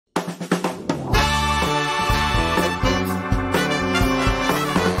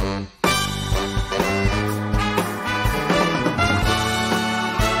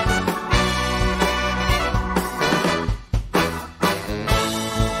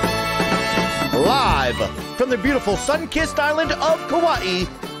Live from the beautiful sun-kissed island of Kauai,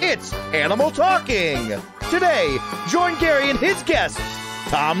 it's Animal Talking. Today, join Gary and his guests,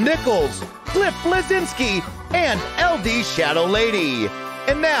 Tom Nichols, Bleszinski, and LDShadowLady.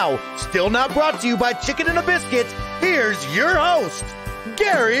 And now, still not brought to you by Chicken and a Biscuit, here's your host,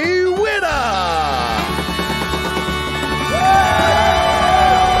 Gary Whitta.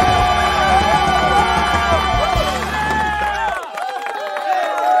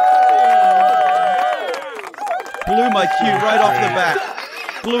 Blew my cue right off the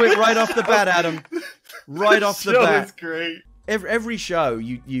bat. Blew it right off the bat, Adam. Right off the bat. That's great. Every show,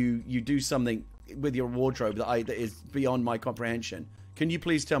 you do something with your wardrobe that is beyond my comprehension. Can you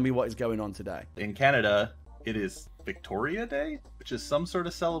please tell me what is going on today? In Canada, it is Victoria Day, which is some sort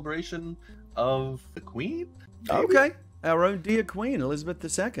of celebration of the Queen. Maybe? Okay. Our own dear Queen, Elizabeth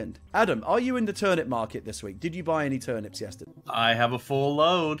II. Adam, are you in the turnip market this week? Did you buy any turnips yesterday? I have a full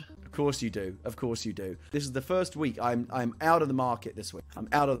load. Of course you do. Of course you do. This is the first week I'm out of the market this week. I'm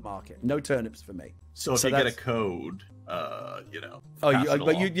out of the market. No turnips for me. So if you get a code, you know. Oh,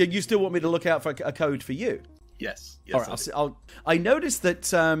 but you still want me to look out for a code for you? Yes. All right. I noticed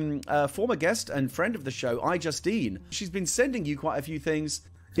that a former guest and friend of the show, Justine, she's been sending you quite a few things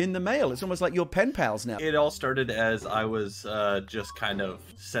in the mail. It's almost like you're pen pals now. It all started as I was just kind of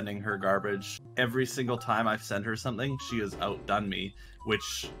sending her garbage. Every single time I've sent her something, she has outdone me,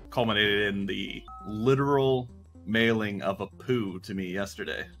 which culminated in the literal mailing of a poo to me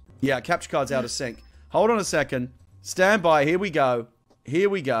yesterday. Yeah, capture card's out of sync. Hold on a second. Stand by. Here we go. Here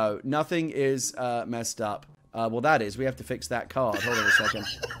we go. Nothing is messed up. Well, that is. We have to fix that card. Hold on a second.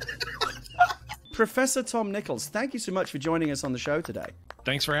 Professor Tom Nichols, thank you so much for joining us on the show today.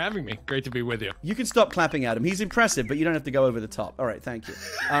 Thanks for having me. Great to be with you. You can stop clapping at him. He's impressive, but you don't have to go over the top. All right, thank you.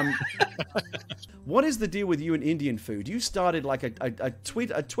 What is the deal with you and Indian food? You started like a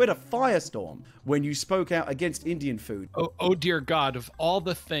Twitter firestorm when you spoke out against Indian food. Oh dear God, of all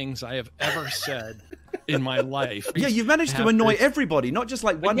the things I have ever said in my life. Yeah, you've managed to annoy everybody, not just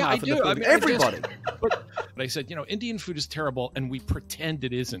like one half of the food, everybody. But I said, you know, Indian food is terrible, and we pretend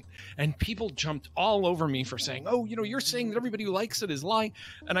it isn't. And people jumped all over me for saying, oh, you know, you're saying that everybody who likes it is lying.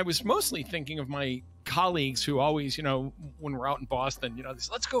 And I was mostly thinking of my colleagues who always, you know, when we're out in Boston, you know, they say,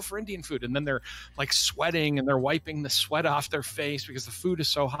 let's go for Indian food. And then they're like sweating and they're wiping the sweat off their face because the food is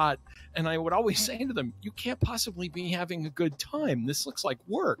so hot. And I would always say to them, you can't possibly be having a good time. This looks like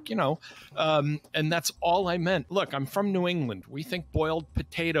work, you know. And that's all I meant. Look, I'm from New England. We think boiled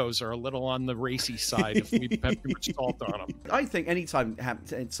potatoes are a little on the racy side if we have too much salt on them. I think anytime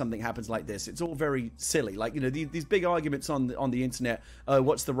something happens like this, it's all very silly. Like, you know, these big arguments on the internet,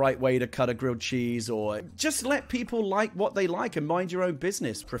 what's the right way to cut a grilled cheese, or just let people like what they like and mind your own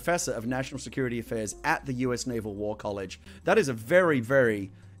business. Professor of National Security Affairs at the U.S. Naval War College. That is a very, very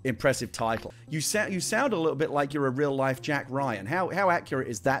impressive title. You sound a little bit like you're a real-life Jack Ryan. How accurate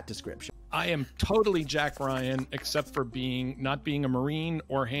is that description? I am totally Jack Ryan, except for not being a Marine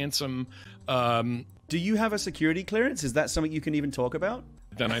or handsome. Do you have a security clearance? Is that something you can even talk about?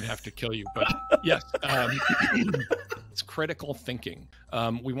 Then I'd have to kill you. But yes, it's critical thinking.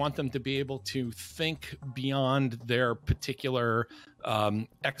 We want them to be able to think beyond their particular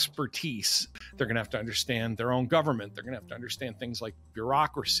expertise. They're going to have to understand their own government. They're going to have to understand things like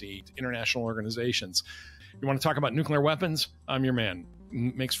bureaucracy, international organizations. You want to talk about nuclear weapons? I'm your man.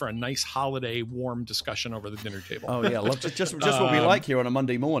 Makes for a nice holiday warm discussion over the dinner table. Oh yeah, look, just what we like here on a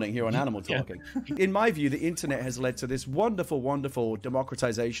Monday morning here on Animal Talking. Yeah. In my view, the internet has led to this wonderful, wonderful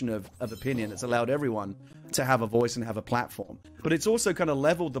democratization of opinion that's allowed everyone to have a voice and have a platform. But it's also kind of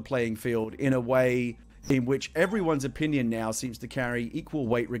leveled the playing field in a way in which everyone's opinion now seems to carry equal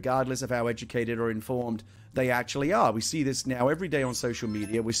weight regardless of how educated or informed they actually are. We see this now every day on social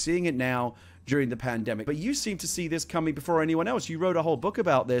media. We're seeing it now during the pandemic. But you seem to see this coming before anyone else. You wrote a whole book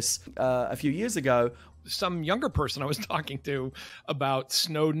about this a few years ago. Some younger person I was talking to about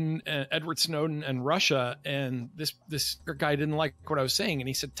Snowden, Edward Snowden and Russia, and this guy didn't like what I was saying. And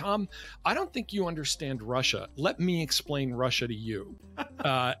he said, Tom, I don't think you understand Russia. Let me explain Russia to you.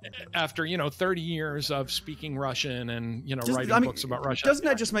 After, 30 years of speaking Russian and, writing books about Russia. Doesn't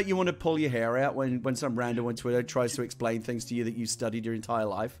that just make you want to pull your hair out when some random on Twitter tries to explain things to you that you studied your entire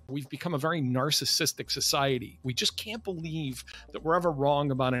life? We've become a very narcissistic society. We just can't believe that we're ever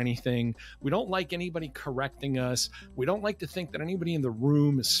wrong about anything. We don't like anybody correcting us. We don't like to think that anybody in the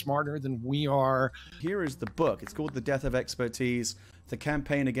room is smarter than we are. Here is the book. It's called The Death of Expertise, The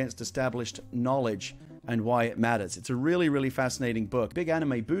Campaign Against Established Knowledge and Why It Matters. It's a really, really fascinating book. Big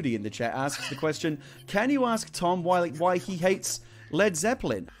Anime Booty in the chat asks the question, can you ask Tom why he hates Led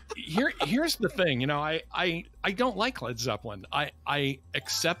Zeppelin? Here's the thing, I don't like Led Zeppelin. I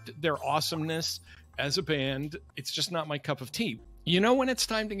accept their awesomeness as a band, it's just not my cup of tea. You know when it's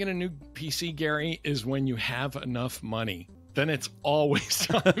time to get a new PC, Gary, is when you have enough money. Then it's always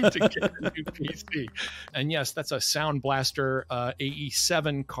time to get a new PC. And yes, that's a Sound Blaster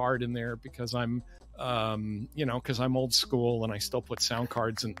AE7 card in there because I'm because I'm old school and I still put sound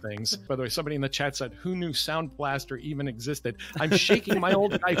cards and things. By the way, somebody in the chat said, who knew Sound Blaster even existed? I'm shaking my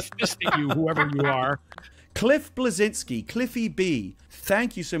old guy fist at you, whoever you are. Cliff Bleszinski, Cliffy B,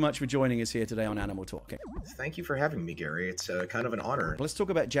 thank you so much for joining us here today on Animal Talking. Thank you for having me, Gary. It's kind of an honor. Let's talk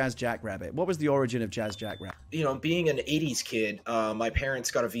about Jazz Jackrabbit. What was the origin of Jazz Jackrabbit? You know, being an 80s kid, my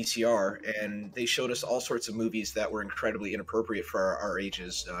parents got a VCR, and they showed us all sorts of movies that were incredibly inappropriate for our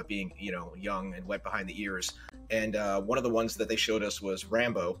ages, being, young and wet behind the ears. And one of the ones that they showed us was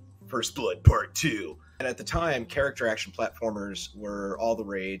Rambo, First Blood Part 2. And at the time, character action platformers were all the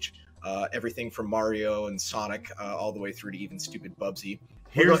rage. Everything from Mario and Sonic all the way through to even stupid Bubsy.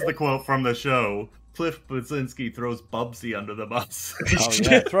 Here's the quote from the show. Cliff Bleszinski throws Bubsy under the bus. Oh,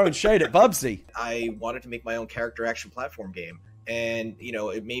 yeah, throwing shade at Bubsy. I wanted to make my own character action platform game. And,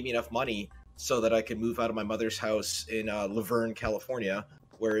 it made me enough money so that I could move out of my mother's house in Laverne, California,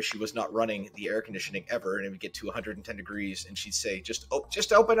 where she was not running the air conditioning ever, and it would get to 110 degrees, and she'd say, just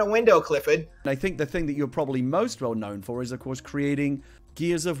open a window, Clifford. And I think the thing that you're probably most well known for is, of course, creating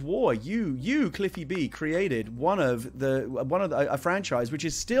Gears of War. You, Cliffy B, created a franchise which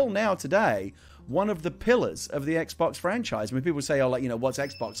is still now today one of the pillars of the Xbox franchise. When people say, what's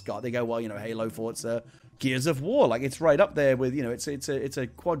Xbox got? They go, well, Halo, Forza, Gears of War. Like, it's right up there with, it's a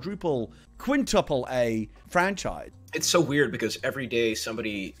quintuple A franchise. It's so weird because every day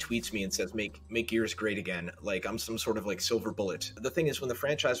somebody tweets me and says, make Gears great again. Like I'm some sort of like silver bullet. The thing is, when the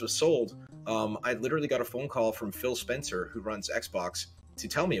franchise was sold, I literally got a phone call from Phil Spencer, who runs Xbox, to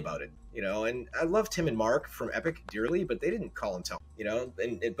tell me about it, and I love Tim and Mark from Epic dearly, but they didn't call and tell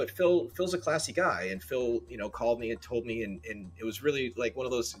me, but Phil's a classy guy, and Phil, called me and told me, and it was really like one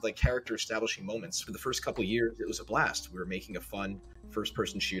of those like character establishing moments. For the first couple of years, it was a blast. We were making a fun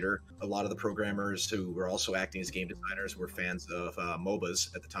first-person shooter. A lot of the programmers who were also acting as game designers were fans of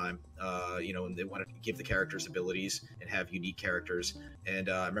MOBAs at the time, and they wanted to give the characters abilities and have unique characters. And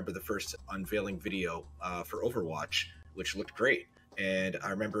I remember the first unveiling video for Overwatch, which looked great. And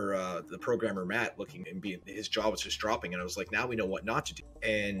I remember the programmer Matt looking and his jaw was just dropping, and I was like, now we know what not to do.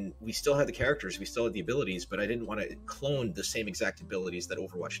 And we still had the characters, we still had the abilities, but I didn't want to clone the same exact abilities that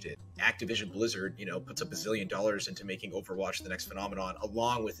Overwatch did. Activision Blizzard, puts $1 bazillion into making Overwatch the next phenomenon,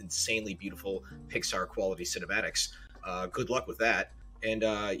 along with insanely beautiful Pixar quality cinematics. Good luck with that. And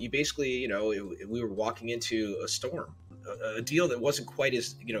you basically, we were walking into a storm, a deal that wasn't quite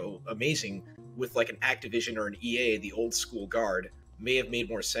as, amazing with like an Activision or an EA, the old school guard. May have made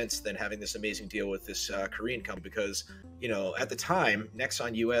more sense than having this amazing deal with this Korean company because, at the time,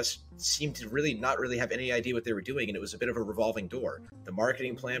 Nexon US seemed to not really have any idea what they were doing, and it was a bit of a revolving door. The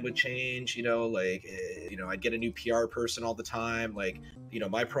marketing plan would change, I'd get a new PR person all the time.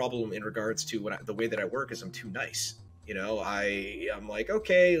 My problem in regards to the way that I work is I'm too nice. I'm like,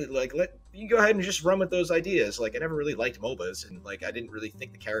 okay, let you go ahead and just run with those ideas. I never really liked MOBAs, and I didn't really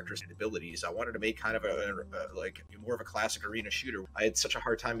think the characters had abilities. I wanted to make kind of more of a classic arena shooter. I had such a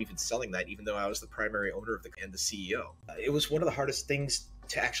hard time even selling that, even though I was the primary owner of and the CEO. It was one of the hardest things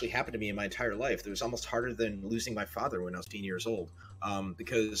to actually happen to me in my entire life. It was almost harder than losing my father when I was 15 years old,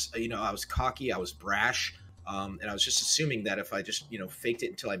 because I was cocky, I was brash, and I was just assuming that if I just faked it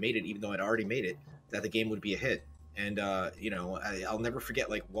until I made it, even though I'd already made it, that the game would be a hit. And, I'll never forget,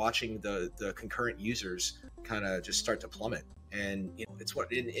 watching the concurrent users kind of just start to plummet. And, it's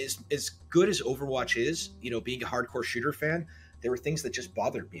what it is. As good as Overwatch is, being a hardcore shooter fan, there were things that just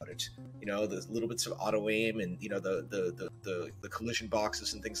bothered me about it. The little bits of auto aim and, the collision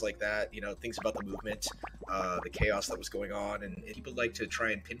boxes and things like that, things about the movement, the chaos that was going on. And people like to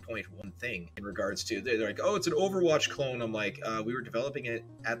try and pinpoint one thing in regards to, they're like, oh, it's an Overwatch clone. I'm like, we were developing it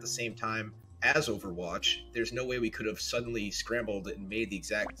at the same time as Overwatch. There's no way we could have suddenly scrambled and made the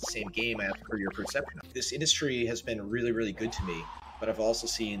exact same game as per your perception. This industry has been really, really good to me, but I've also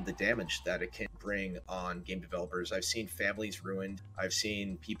seen the damage that it can bring on game developers. I've seen families ruined. I've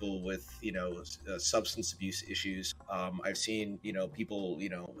seen people with, substance abuse issues. I've seen, people,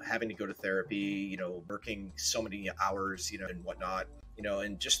 having to go to therapy, working so many hours, and whatnot.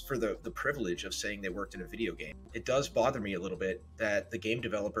 And just for the privilege of saying they worked in a video game. It does bother me a little bit that the game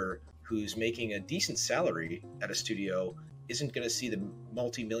developer who's making a decent salary at a studio isn't going to see the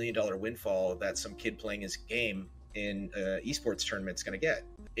multi-million-dollar windfall that some kid playing his game in esports tournament's going to get.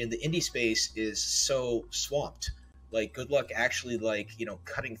 And the indie space is so swamped. Good luck actually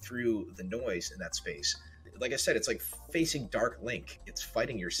cutting through the noise in that space. like I said, it's like facing Dark Link. It's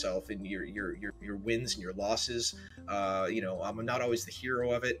fighting yourself and your wins and your losses. You know, I'm not always the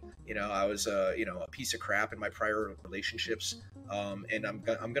hero of it. You know, I was you know, a piece of crap in my prior relationships. And I'm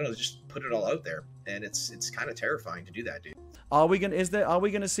gonna just put it all out there, and it's kind of terrifying to do that, dude. Are we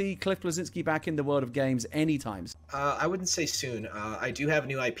gonna see Cliff Bleszinski back in the world of games anytime? I wouldn't say soon. I do have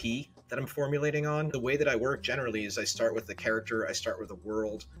new IP that I'm formulating on. The way that I work generally is I start with the character, I start with the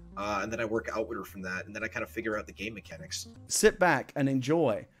world, and then I work outward from that, and then I kind of figure out the game mechanics. Sit back and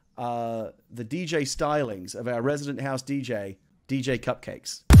enjoy the DJ stylings of our resident house DJ, DJ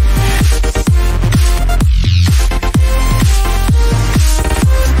Cupcakes.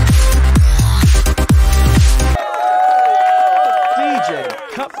 DJ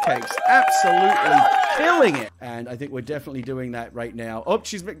Cupcakes absolutely killing it, and I think we're definitely doing that right now. Oh,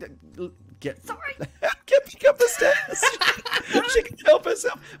 she's sorry. Get up the stairs. She can help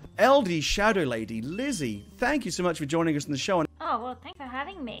herself. LDShadowLady, Lizzie, thank you so much for joining us on the show. Oh, well, thanks for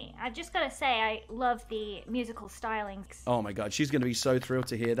having me. I just gotta say, I love the musical stylings. Oh my God, she's gonna be so thrilled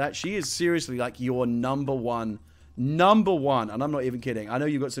to hear that. She is seriously like your number one, and I'm not even kidding. I know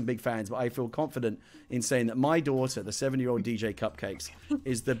you've got some big fans, but I feel confident in saying that my daughter, the 7-year-old DJ Cupcakes,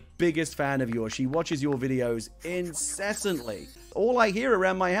 is the biggest fan of yours. She watches your videos incessantly. All I hear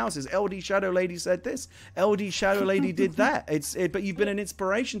around my house is LDShadowLady said this, LDShadowLady did that. But you've been an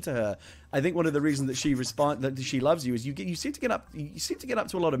inspiration to her. I think one of the reasons that she loves you is you seem to get up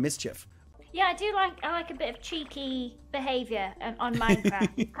to a lot of mischief. Yeah, I like a bit of cheeky behavior on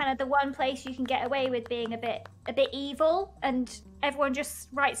Minecraft. Kind of the one place you can get away with being a bit evil, and everyone just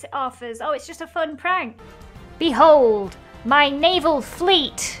writes it off as, oh, it's just a fun prank. Behold, my naval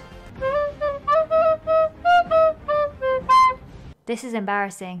fleet. This is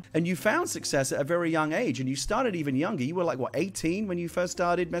embarrassing. And you found success at a very young age, and you started even younger. You were like, what, 18 when you first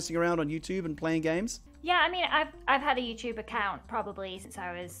started messing around on YouTube and playing games? Yeah, I mean, I've had a YouTube account probably since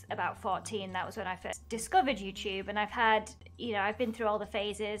I was about 14. That was when I first discovered YouTube, and I've been through all the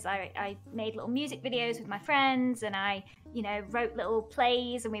phases. I made little music videos with my friends, and I, wrote little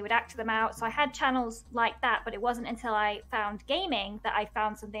plays, and we would act them out. So I had channels like that, but it wasn't until I found gaming that I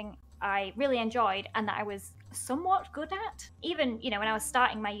found something I really enjoyed and that I was somewhat good at. Even, when I was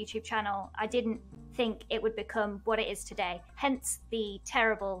starting my YouTube channel, I didn't think it would become what it is today. Hence the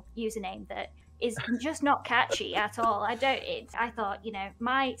terrible username that is just not catchy at all. I thought,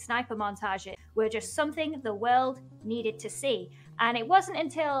 my sniper montages were just something the world needed to see. And it wasn't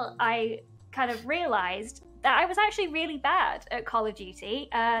until I kind of realized that I was actually really bad at Call of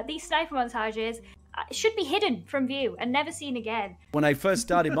Duty. These sniper montages should be hidden from view and never seen again. When I first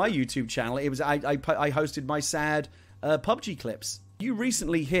started my YouTube channel, it was I hosted my sad PUBG clips. You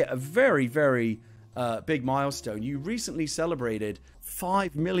recently hit a very, very big milestone. You recently celebrated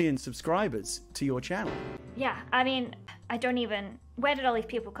 5 million subscribers to your channel. Yeah, I mean, where did all these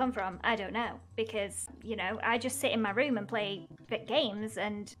people come from? I don't know, because, I just sit in my room and play games,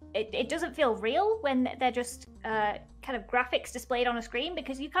 and it doesn't feel real when they're just kind of graphics displayed on a screen,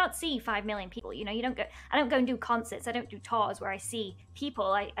 because you can't see 5 million people. I don't go and do concerts, I don't do tours where I see people.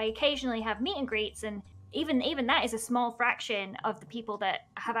 I occasionally have meet and greets, and even that is a small fraction of the people that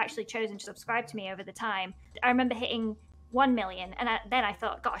have actually chosen to subscribe to me over the time. I remember hitting 1 million, and then I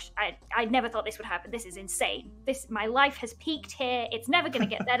thought, gosh, I never thought this would happen. This is insane. My life has peaked here. It's never going to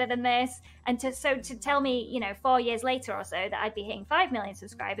get better than this. And to tell me, 4 years later or so, that I'd be hitting 5 million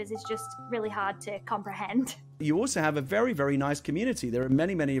subscribers is just really hard to comprehend. You also have a very, very nice community. There are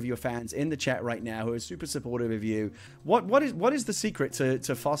many, many of your fans in the chat right now who are super supportive of you. What is the secret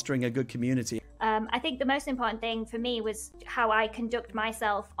to fostering a good community? I think the most important thing for me was how I conduct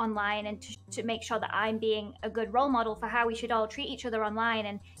myself online, and to make sure that I'm being a good role model for how we should all treat each other online.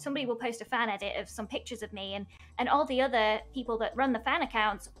 And somebody will post a fan edit of some pictures of me, and all the other people that run the fan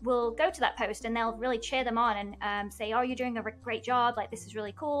accounts will go to that post and they'll really cheer them on and say, oh, you're doing a great job. Like, this is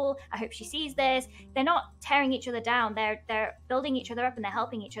really cool. I hope she sees this. They're not tearing each other down. They're building each other up, and they're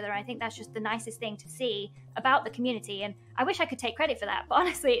helping each other. And I think that's just the nicest thing to see about the community. And I wish I could take credit for that, but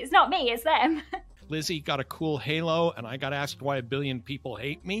honestly, it's not me, it's them. Lizzie got a cool halo, and I got asked why 1 billion people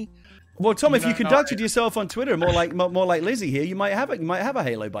hate me. Well, Tom, if you conducted yourself on Twitter more like Lizzie here, you might have a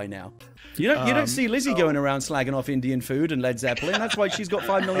halo by now. You don't see Lizzie going around slagging off Indian food and Led Zeppelin. That's why she's got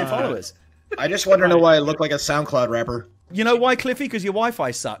 5 million followers. I just want to know why I look like a SoundCloud rapper. You know why, Cliffy? Because your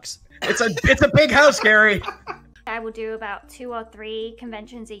Wi-Fi sucks. It's a big house, Gary. I will do about 2 or 3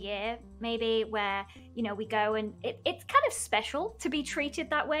 conventions a year, maybe, where, we go, and it's kind of special to be treated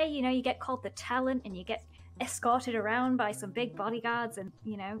that way. You get called the talent, and you get escorted around by some big bodyguards, and,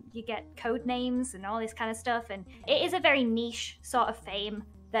 you get code names and all this kind of stuff. And it is a very niche sort of fame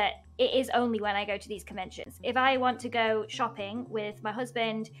that it is only when I go to these conventions. If I want to go shopping with my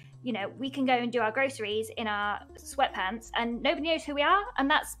husband, you know, we can go and do our groceries in our sweatpants and nobody knows who we are. And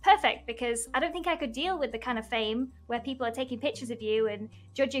that's perfect, because I don't think I could deal with the kind of fame where people are taking pictures of you and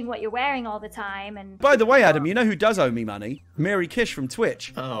judging what you're wearing all the time. And by the way, Adam, you know who does owe me money? Mary Kish from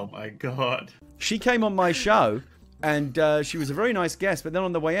Twitch. Oh my God. She came on my show. And she was a very nice guest, but then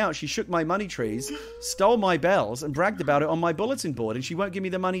on the way out, she shook my money trees, stole my bells, and bragged about it on my bulletin board, and she won't give me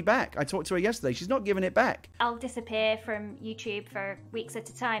the money back. I talked to her yesterday. She's not giving it back. I'll disappear from YouTube for weeks at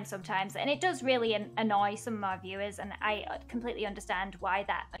a time sometimes, and it does really annoy some of our viewers, and I completely understand why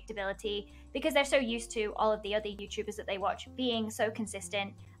that predictability, because they're so used to all of the other YouTubers that they watch being so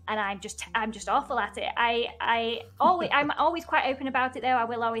consistent. And I'm just awful at it. I'm always quite open about it though. I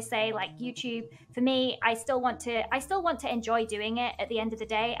will always say, like, YouTube for me, I still want to enjoy doing it at the end of the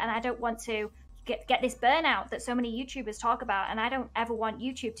day, and I don't want to get this burnout that so many YouTubers talk about. And I don't ever want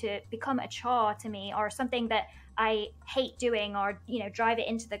YouTube to become a chore to me or something that I hate doing, or, you know, drive it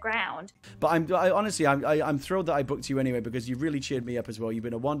into the ground. But honestly, I'm thrilled that I booked you anyway, because you've really cheered me up as well. You've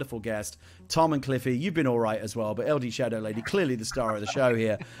been a wonderful guest. Tom and Cliffy, you've been all right as well. But LDShadowLady, clearly the star of the show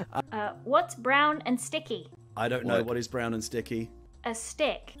here. What's brown and sticky? I don't know what is brown and sticky. A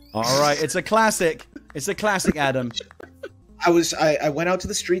stick. All right, it's a classic. It's a classic, Adam. I went out to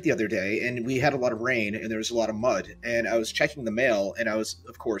the street the other day, and we had a lot of rain and there was a lot of mud, and I was checking the mail, and I was,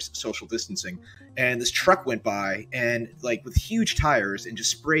 of course, social distancing, and this truck went by, and like with huge tires, and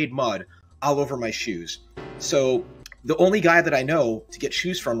just sprayed mud all over my shoes. So the only guy that I know to get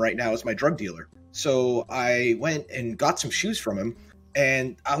shoes from right now is my drug dealer. So I went and got some shoes from him,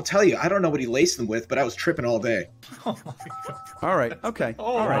 and I'll tell you, I don't know what he laced them with, but I was tripping all day. Oh my God. All right. Okay.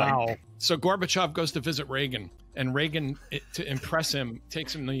 Oh, all right. Wow. So Gorbachev goes to visit Reagan, and Reagan, to impress him,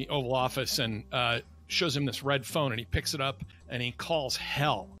 takes him to the Oval Office and shows him this red phone, and he picks it up and he calls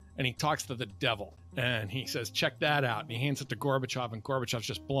hell, and he talks to the devil, and he says, check that out. And he hands it to Gorbachev, and Gorbachev's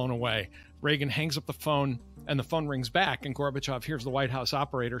just blown away. Reagan hangs up the phone, and the phone rings back, and Gorbachev hears the White House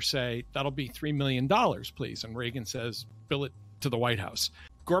operator say, that'll be $3 million, please. And Reagan says, bill it to the White House.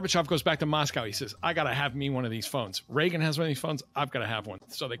 Gorbachev goes back to Moscow. He says, I got to have me one of these phones. Reagan has one of these phones. I've got to have one.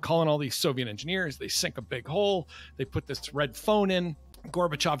 So they call in all these Soviet engineers. They sink a big hole. They put this red phone in.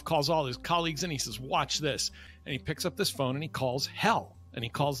 Gorbachev calls all his colleagues in. He says, watch this. And he picks up this phone and he calls hell, and he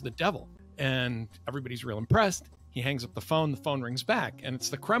calls the devil. And everybody's real impressed. He hangs up the phone. The phone rings back, and it's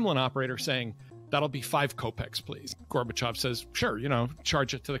the Kremlin operator saying, that'll be 5 kopecks, please. Gorbachev says, sure, you know,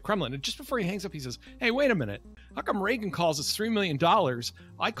 charge it to the Kremlin. And just before he hangs up, he says, hey, wait a minute. How come Reagan calls it's $3 million?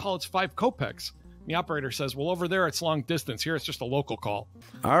 I call it's 5 kopecks. The operator says, well, over there, it's long distance. Here, it's just a local call.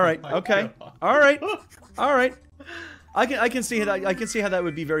 All right. Okay. All right. All right. I can see how that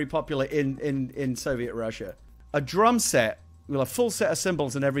would be very popular in Soviet Russia. A drum set with a full set of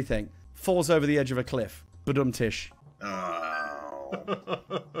cymbals and everything falls over the edge of a cliff. Badum-tish. Oh.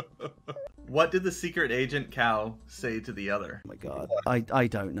 What did the secret agent cow say to the other? Oh my God. I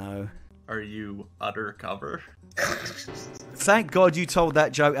don't know. Are you undercover? Thank God you told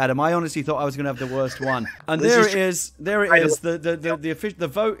that joke, Adam. I honestly thought I was going to have the worst one. And there it is. There it is. The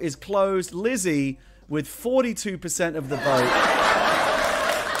vote is closed. Lizzie with 42% of the vote.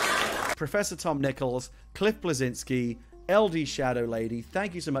 Professor Tom Nichols, Cliff Bleszinski, LDShadowLady,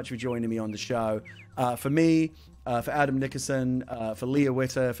 thank you so much for joining me on the show. For me, for Adam Nickerson, for Leah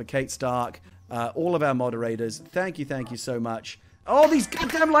Witter, for Kate Stark, all of our moderators, thank you so much. Oh, these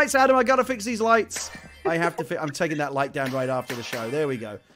goddamn lights, Adam, I gotta fix these lights. I have to I'm taking that light down right after the show. There we go.